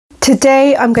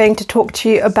Today I'm going to talk to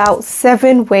you about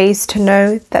 7 ways to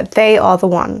know that they are the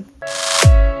one.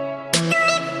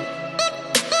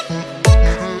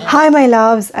 Hi my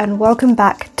loves, and welcome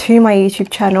back to my YouTube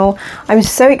channel. I'm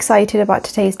so excited about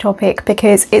today's topic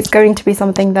because it's going to be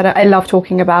something that I love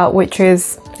talking about, which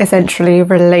is essentially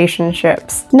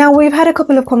relationships. Now, we've had a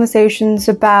couple of conversations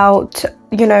about,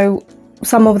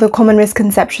 some of the common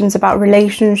misconceptions about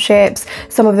relationships,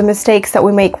 some of the mistakes that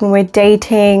we make when we're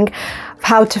dating,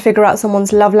 how to figure out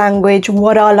someone's love language,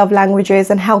 what are love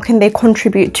languages, and how can they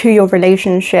contribute to your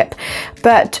relationship.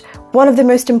 But one of the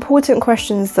most important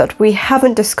questions that we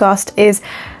haven't discussed is,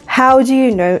 how do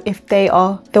you know if they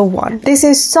are the one? This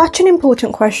is such an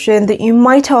important question that you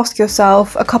might ask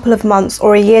yourself a couple of months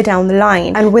or a year down the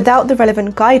line, and without the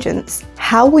relevant guidance,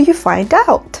 how will you find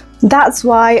out? That's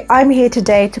why I'm here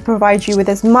today to provide you with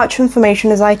as much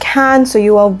information as I can so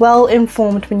you are well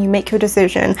informed when you make your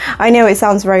decision. I know it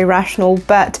sounds very rational,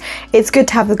 but it's good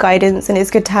to have the guidance and it's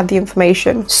good to have the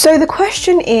information. So the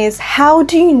question is, how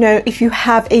do you know if you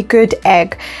have a good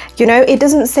egg? It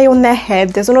doesn't say on their head,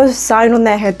 there's not a sign on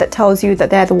their head that tells you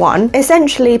that they're the one.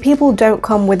 Essentially, people don't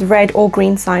come with red or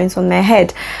green signs on their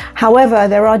head. However,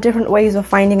 there are different ways of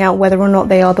finding out whether or not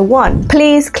they are the one.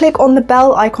 Please click on the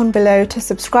bell icon below to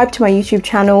subscribe to my YouTube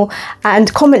channel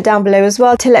and comment down below as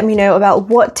well to let me know about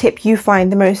what tip you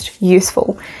find the most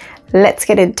useful. Let's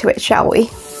get into it, shall we?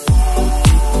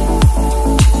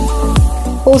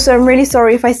 Also, I'm really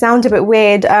sorry if I sound a bit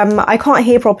weird. I can't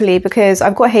hear properly because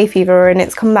I've got hay fever and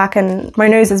it's come back and my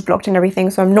nose is blocked and everything,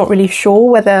 so I'm not really sure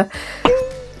whether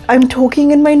I'm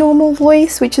talking in my normal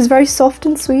voice, which is very soft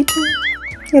and sweet,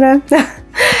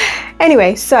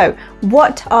 Anyway, so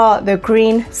what are the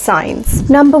green signs?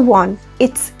 Number 1,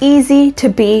 it's easy to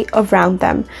be around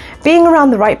them. Being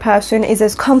around the right person is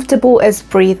as comfortable as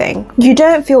breathing. You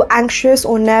don't feel anxious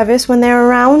or nervous when they're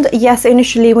around. Yes,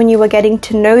 initially when you were getting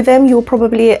to know them, you were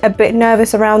probably a bit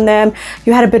nervous around them.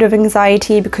 You had a bit of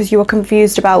anxiety because you were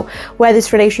confused about where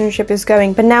this relationship is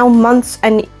going. But now, months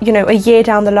and a year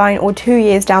down the line or 2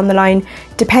 years down the line,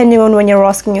 depending on when you're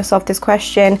asking yourself this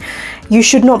question, you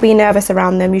should not be nervous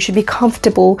around them. You should be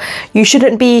comfortable. You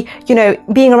shouldn't be,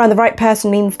 being around the right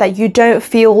person means that you don't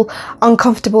feel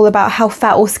uncomfortable about how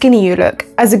fat or skinny you look.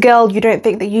 As a girl, you don't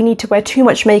think that you need to wear too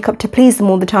much makeup to please them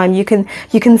all the time. You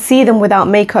can see them without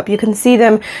makeup. You can see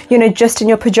them, just in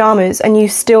your pajamas, and you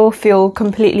still feel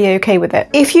completely okay with it.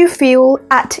 If you feel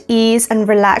at ease and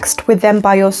relaxed with them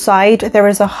by your side, there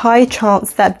is a high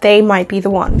chance that they might be the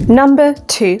one. Number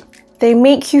 2. They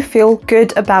make you feel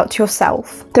good about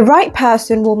yourself. The right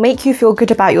person will make you feel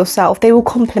good about yourself. They will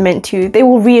compliment you. They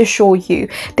will reassure you.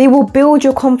 They will build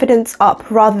your confidence up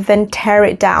rather than tear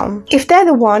it down. If they're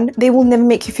the one, they will never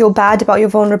make you feel bad about your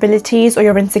vulnerabilities or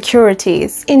your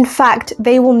insecurities. In fact,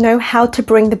 they will know how to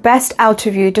bring the best out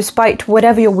of you despite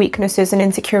whatever your weaknesses and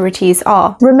insecurities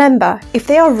are. Remember, if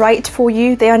they are right for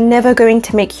you, they are never going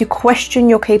to make you question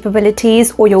your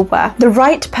capabilities or your worth. The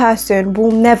right person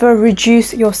will never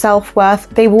reduce your self-worth.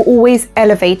 They will always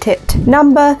elevate it.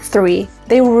 Number 3.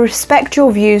 They will respect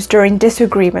your views during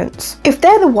disagreements. If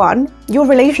they're the one, your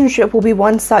relationship will be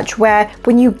one such where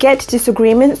when you get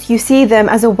disagreements, you see them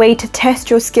as a way to test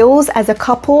your skills as a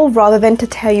couple rather than to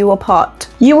tear you apart.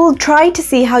 You will try to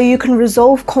see how you can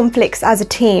resolve conflicts as a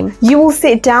team. You will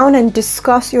sit down and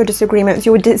discuss your disagreements.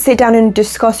 You will sit down and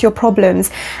discuss your problems.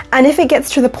 And if it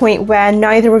gets to the point where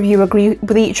neither of you agree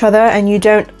with each other and you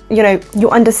don't, you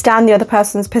understand the other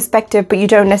person's perspective, but you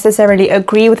don't necessarily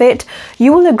agree with it,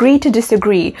 you will agree to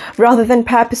disagree rather than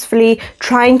purposefully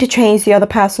trying to change the other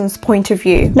person's point of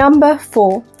view. Number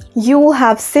 4. You will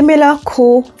have similar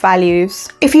core values.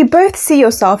 If you both see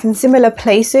yourself in similar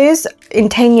places in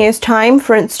 10 years time,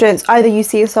 for instance, either you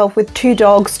see yourself with 2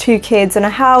 dogs, 2 kids and a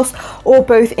house, or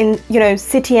both in,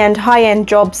 city and high-end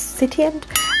jobs,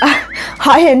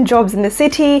 high-end jobs in the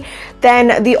city,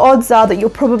 then the odds are that you're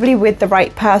probably with the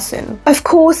right person. Of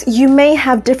course, you may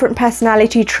have different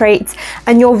personality traits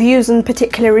and your views on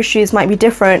particular issues might be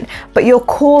different, but your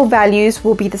core values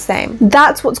will be the same.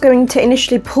 That's what's going to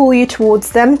initially pull you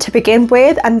towards them to begin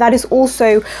with, and that is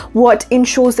also what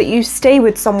ensures that you stay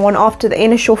with someone after the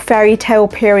initial fairy tale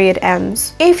period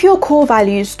ends. If your core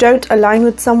values don't align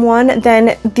with someone,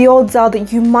 then the odds are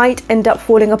that you might end up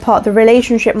falling apart. The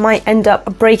relationship might end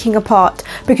up breaking apart apart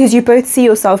because you both see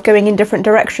yourself going in different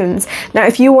directions. Now,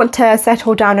 if you want to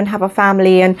settle down and have a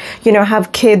family and, you know,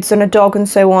 have kids and a dog and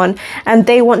so on, and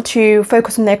they want to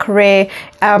focus on their career,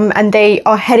 and they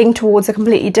are heading towards a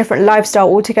completely different lifestyle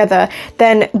altogether,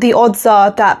 then the odds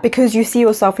are that because you see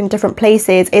yourself in different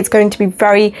places, it's going to be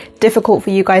very difficult for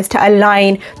you guys to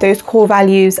align those core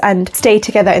values and stay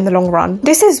together in the long run.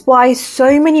 This is why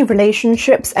so many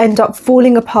relationships end up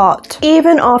falling apart.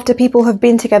 Even after people have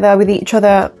been together with each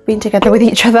other,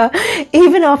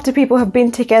 even after people have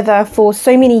been together for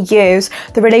so many years,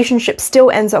 the relationship still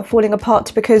ends up falling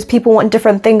apart because people want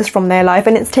different things from their life,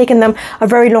 and it's taken them a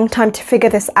very long time to figure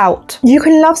this out. You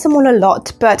can love someone a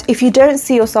lot, but if you don't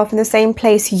see yourself in the same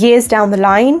place years down the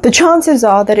line, the chances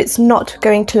are that it's not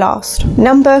going to last.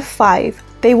 Number 5.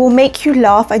 They will make you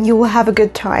laugh and you will have a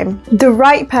good time. The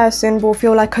right person will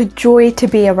feel like a joy to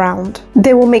be around.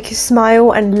 They will make you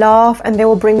smile and laugh, and they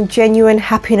will bring genuine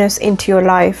happiness into your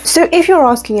life. So if you're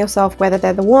asking yourself whether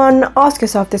they're the one, ask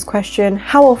yourself this question: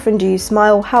 how often do you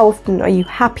smile? How often are you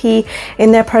happy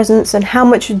in their presence? And how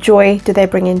much joy do they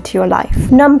bring into your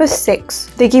life? Number 6,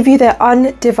 they give you their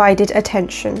undivided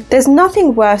attention. There's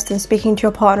nothing worse than speaking to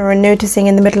your partner and noticing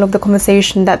in the middle of the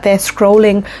conversation that they're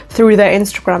scrolling through their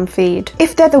Instagram feed.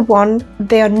 If they're the one,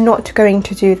 they are not going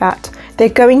to do that. They're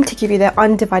going to give you their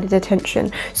undivided attention.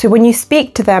 So when you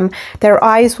speak to them, their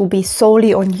eyes will be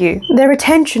solely on you. Their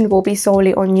attention will be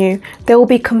solely on you. They will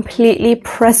be completely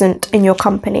present in your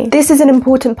company. This is an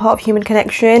important part of human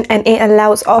connection, and it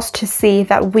allows us to see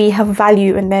that we have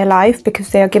value in their life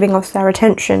because they are giving us their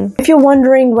attention. If you're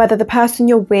wondering whether the person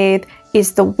you're with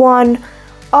is the one,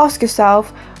 ask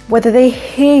yourself whether they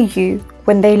hear you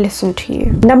when they listen to you.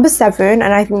 Number 7,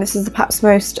 and I think this is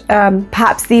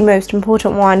perhaps the most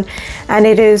important one, and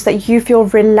it is that you feel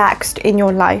relaxed in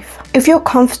your life. If you're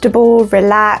comfortable,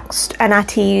 relaxed, and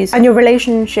at ease, and your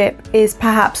relationship is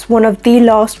perhaps one of the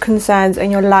last concerns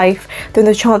in your life, then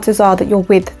the chances are that you're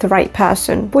with the right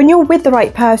person. When you're with the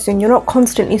right person, you're not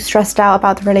constantly stressed out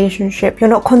about the relationship. You're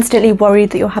not constantly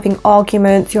worried that you're having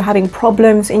arguments, you're having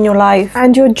problems in your life,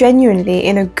 and you're genuinely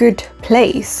in a good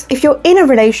place. If you're in a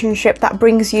relationship that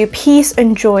brings you peace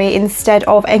and joy instead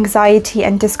of anxiety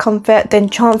and discomfort, then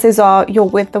chances are you're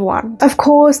with the one. Of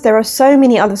course, there are so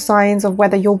many other signs of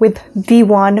whether you're with the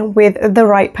one, with the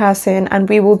right person, and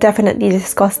we will definitely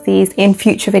discuss these in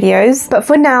future videos. But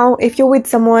for now, if you're with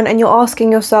someone and you're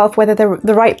asking yourself whether they're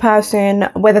the right person,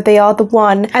 whether they are the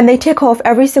one, and they tick off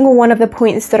every single one of the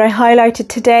points that I highlighted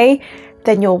today,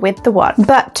 then you're with the one.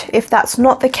 But if that's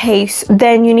not the case,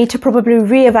 then you need to probably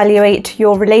reevaluate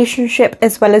your relationship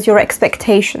as well as your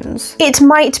expectations. It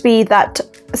might be that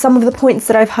some of the points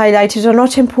that I've highlighted are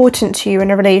not important to you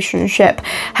in a relationship.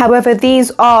 However,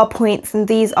 these are points and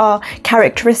these are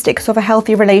characteristics of a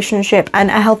healthy relationship and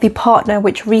a healthy partner,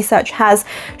 which research has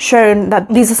shown that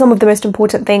these are some of the most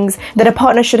important things that a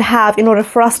partner should have in order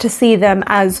for us to see them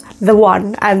as the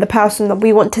one and the person that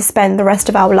we want to spend the rest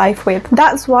of our life with.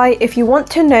 That's why if you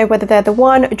want to know whether they're the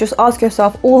one, just ask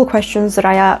yourself all the questions that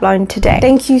I outlined today.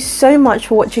 Thank you so much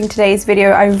for watching today's video.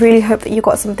 I really hope that you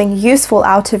got something useful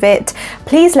out of it.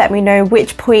 Please let me know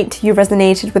which point you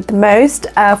resonated with the most.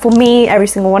 For me, every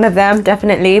single one of them,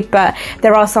 definitely, but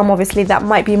there are some obviously that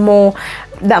might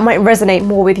resonate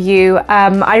more with you.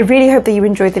 I really hope that you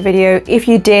enjoyed the video. If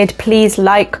you did, please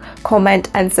like,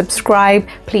 comment and subscribe.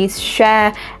 Please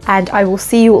share, and I will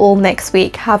see you all next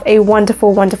week. Have a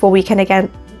wonderful, wonderful weekend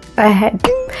ahead.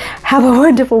 Have a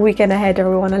wonderful weekend ahead,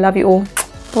 everyone. I love you all.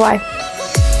 Bye.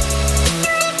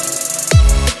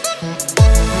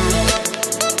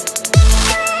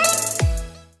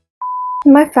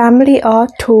 My family are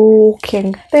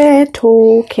talking. They're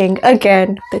talking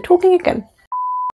again. They're talking again.